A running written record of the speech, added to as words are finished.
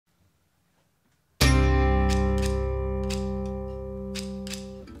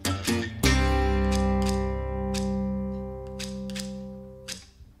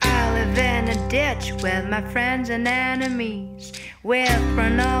sketch with my friends and enemies. We've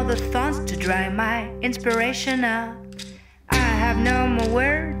run all the thoughts to dry my inspiration up. I have no more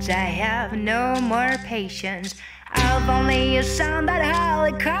words, I have no more patience. I've only a sound that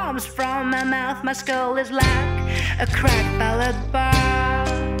hardly comes from my mouth. My skull is like a cracked ballad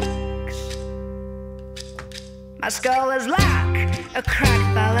box. My skull is like a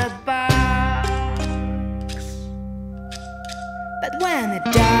cracked ballad box.